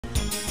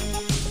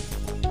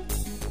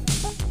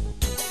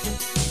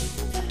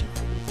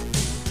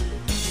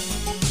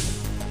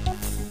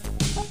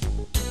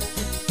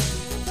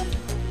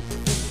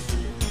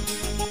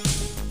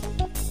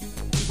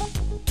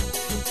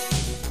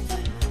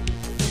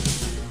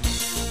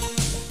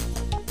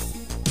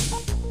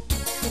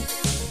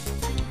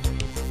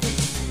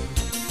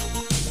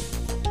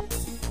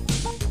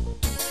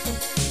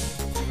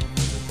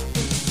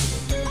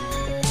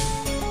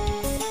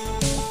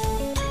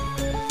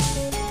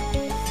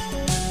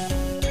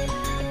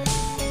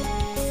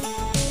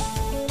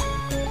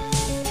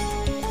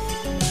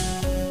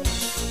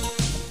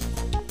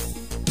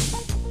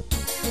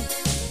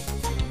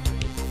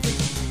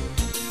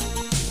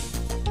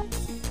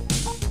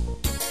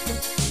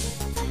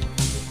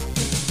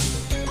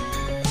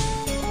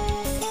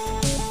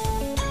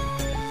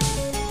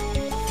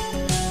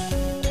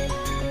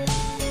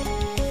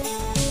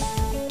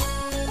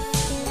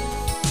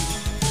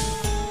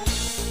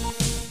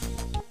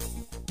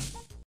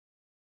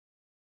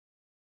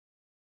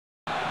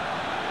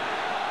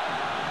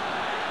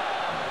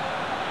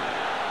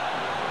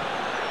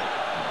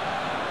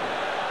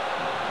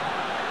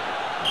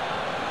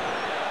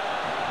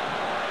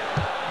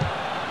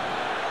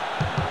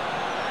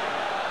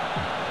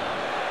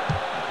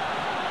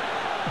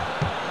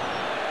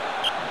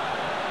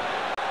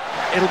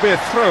It'll be a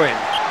throw-in.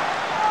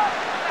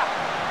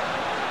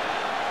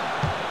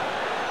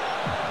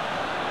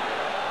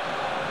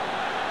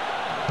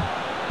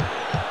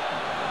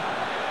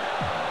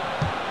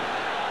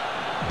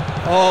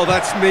 Oh,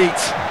 that's neat.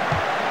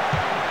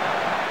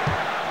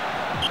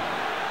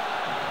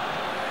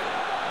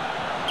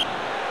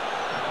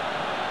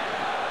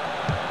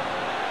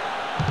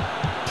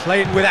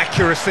 Playing with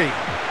accuracy.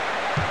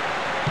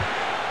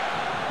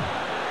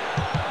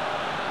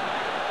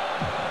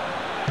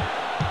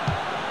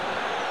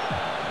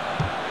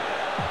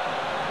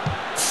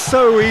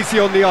 So easy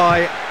on the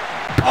eye.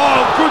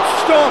 Oh, good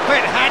stop,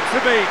 it had to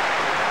be.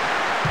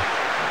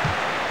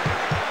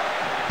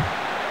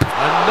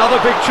 Another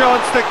big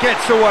chance that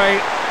gets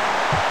away.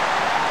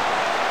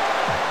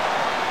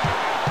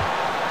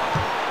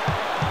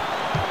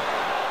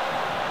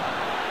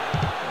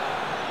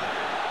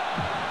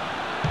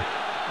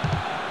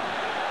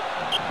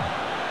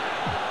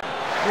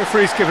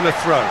 Referee's given a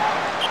throw.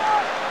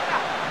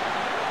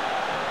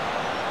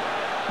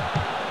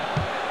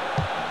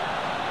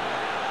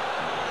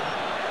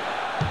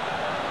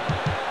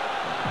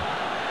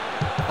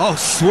 Oh,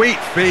 sweet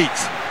feet.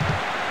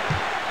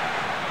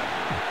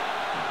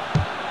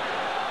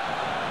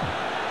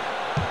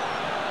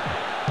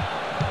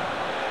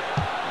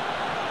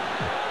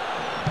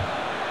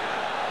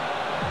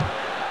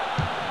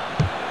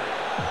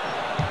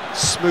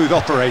 Smooth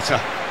operator.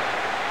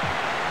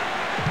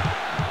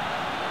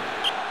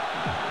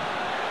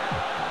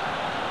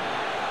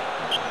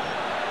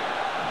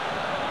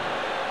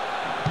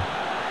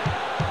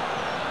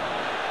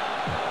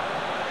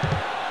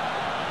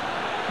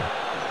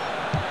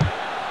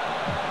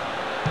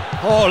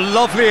 Oh,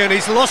 lovely, and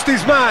he's lost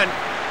his man.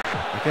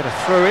 They get a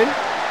throw in.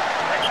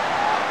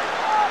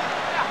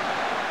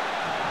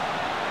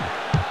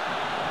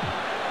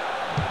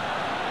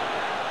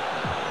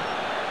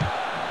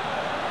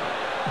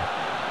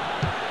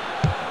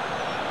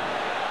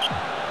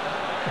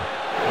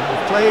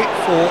 Play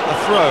for a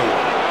throw.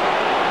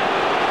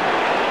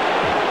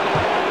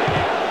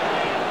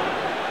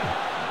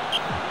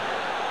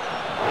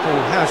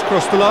 Ball has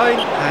crossed the line,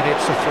 and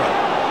it's a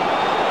throw.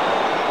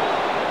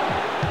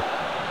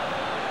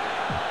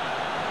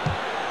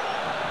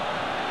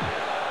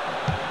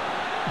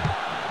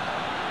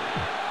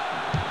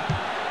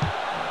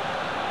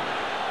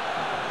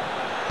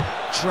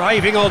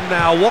 Driving on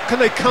now, what can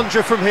they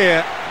conjure from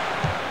here?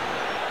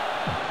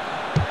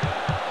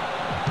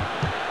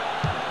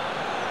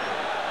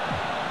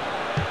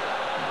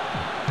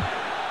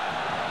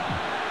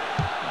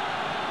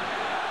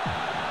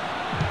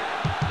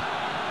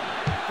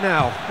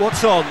 Now,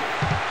 what's on?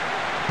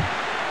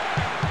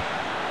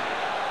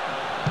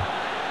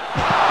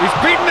 He's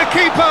beaten the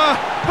keeper,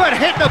 but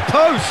hit the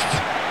post!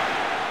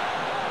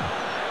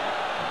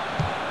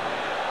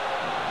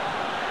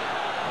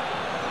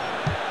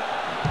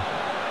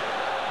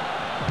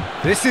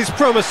 This is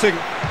promising.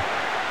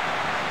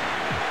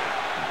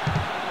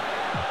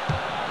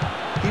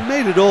 He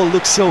made it all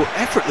look so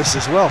effortless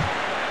as well.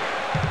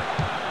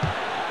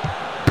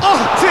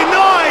 Oh,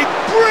 denied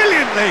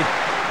brilliantly!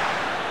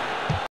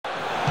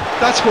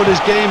 That's what his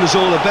game is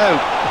all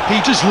about.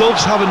 He just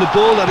loves having the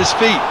ball at his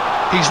feet.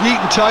 He's neat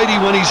and tidy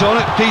when he's on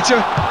it,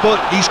 Peter, but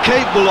he's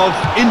capable of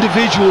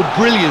individual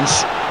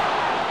brilliance.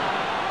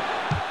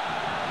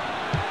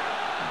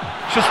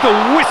 Just a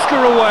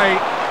whisker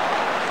away.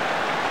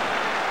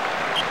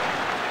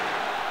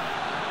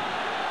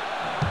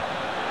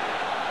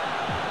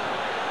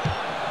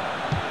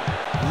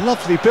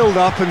 Lovely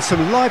build-up and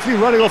some lively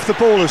running off the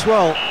ball as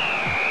well.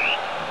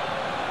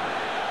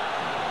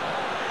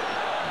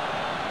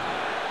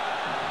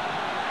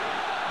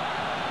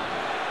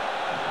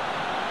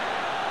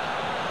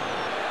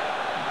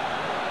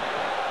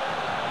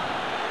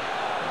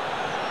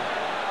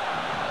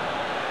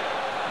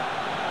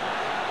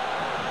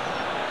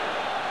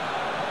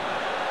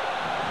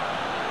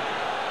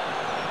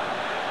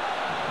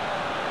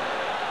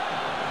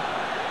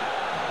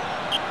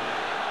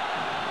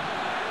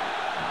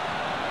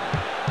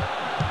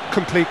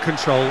 Complete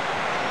control.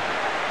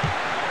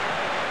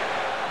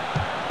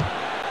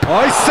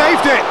 Oh, he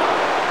saved it!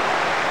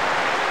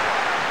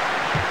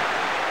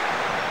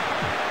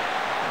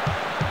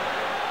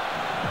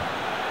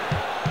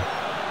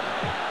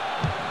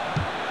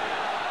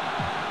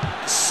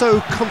 So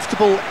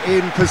comfortable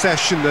in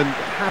possession and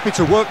happy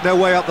to work their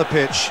way up the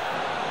pitch.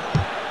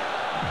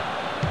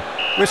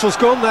 Whistle's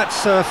gone,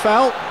 that's a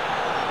foul.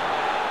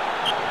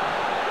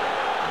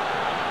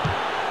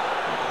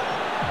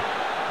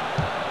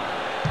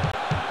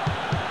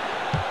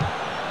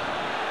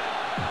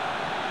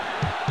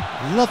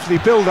 Lovely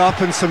build-up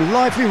and some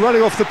lively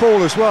running off the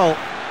ball as well.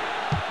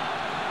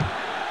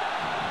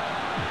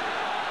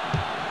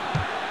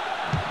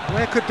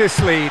 Where could this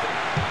lead?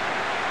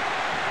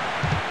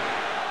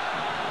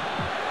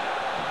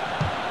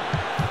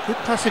 Good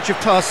passage of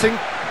passing.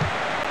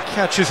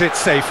 Catches it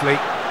safely.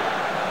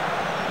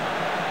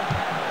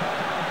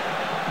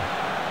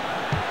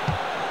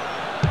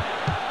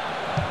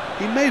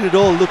 He made it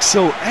all look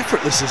so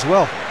effortless as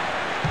well.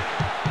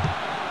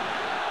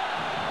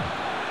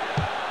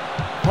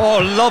 Oh,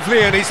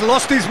 lovely, and he's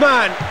lost his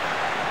man.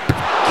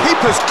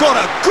 Keeper's got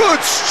a good,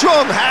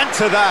 strong hand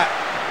to that.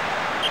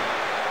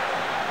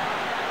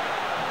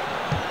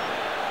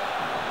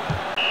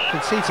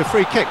 Concedes a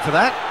free kick for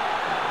that.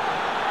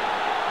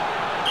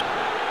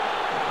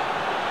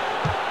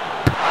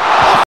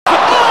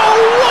 Oh,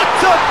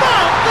 what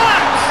about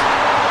that?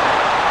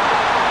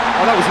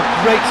 Oh, that was a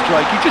great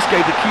strike. He just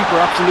gave the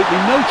keeper absolutely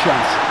no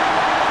chance.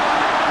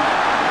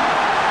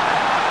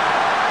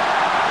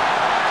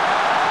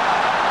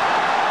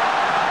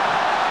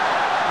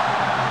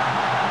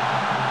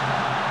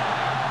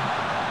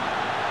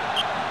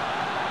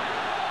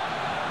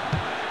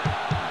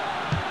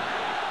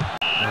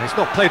 He's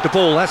not played the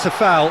ball, that's a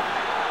foul.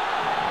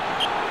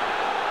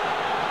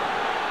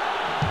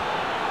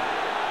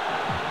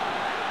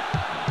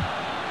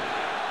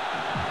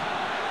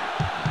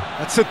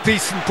 That's a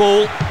decent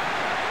ball.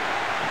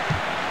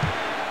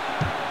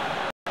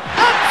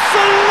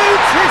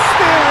 Absolute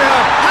hysteria!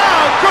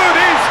 How good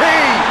is he?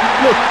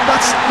 Look,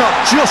 that's not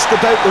just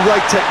about the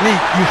right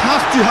technique. You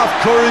have to have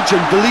courage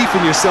and belief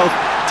in yourself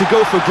to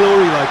go for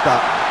glory like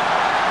that.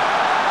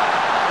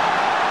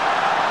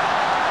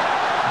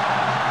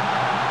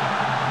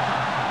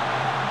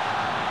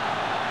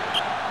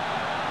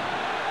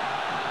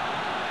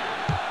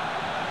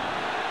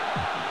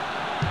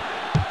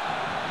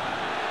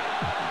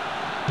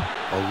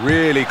 Oh,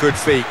 really good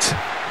feet.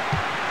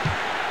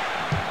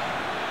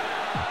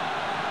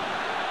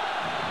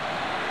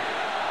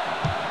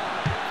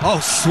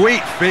 Oh,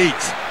 sweet feet.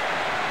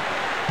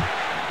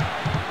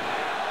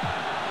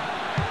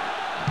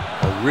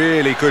 Oh,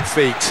 really good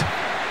feet.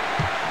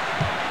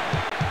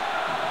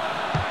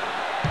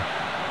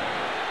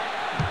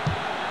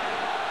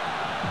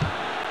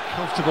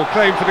 Comfortable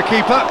claim for the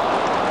keeper.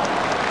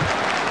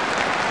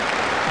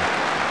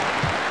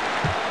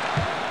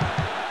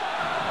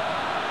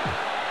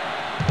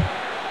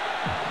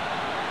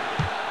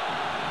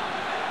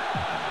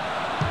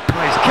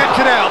 Kept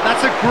it out,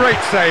 that's a great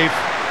save.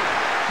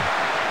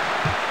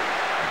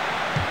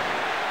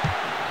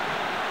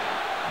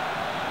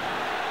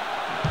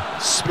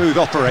 Smooth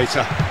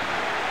operator.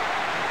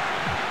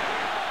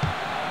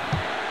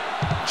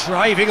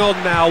 Driving on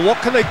now, what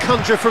can they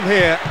conjure from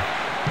here?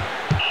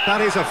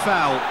 That is a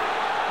foul.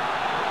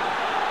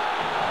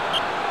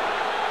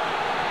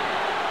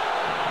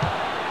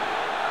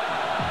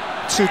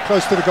 Too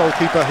close to the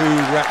goalkeeper who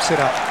wraps it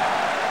up.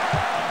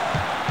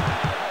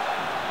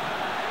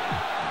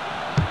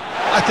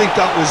 I think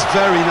that was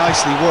very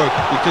nicely worked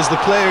because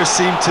the players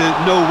seem to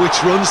know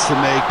which runs to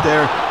make.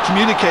 They're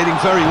communicating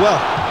very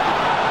well.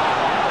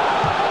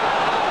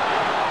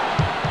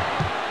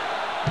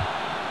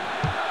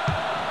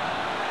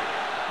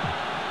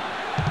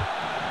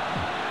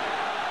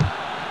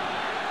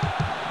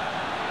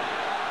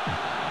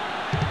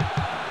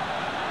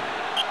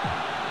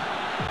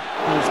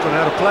 Ball's gone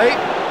out of play.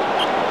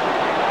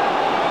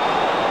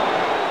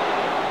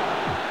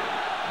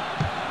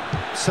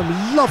 Some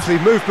lovely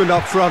movement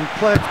up front.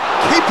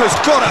 Keeper's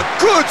got a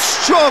good,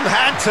 strong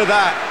hand to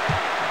that.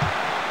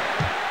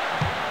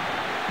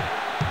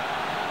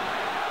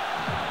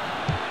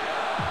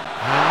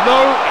 And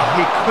no,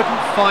 he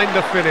couldn't find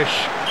the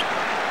finish.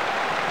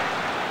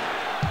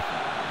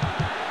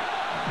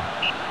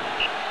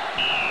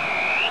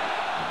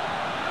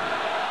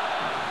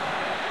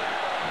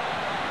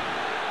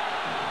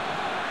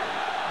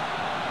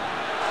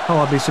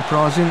 Hardly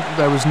surprising,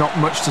 there was not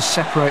much to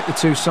separate the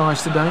two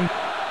sides today.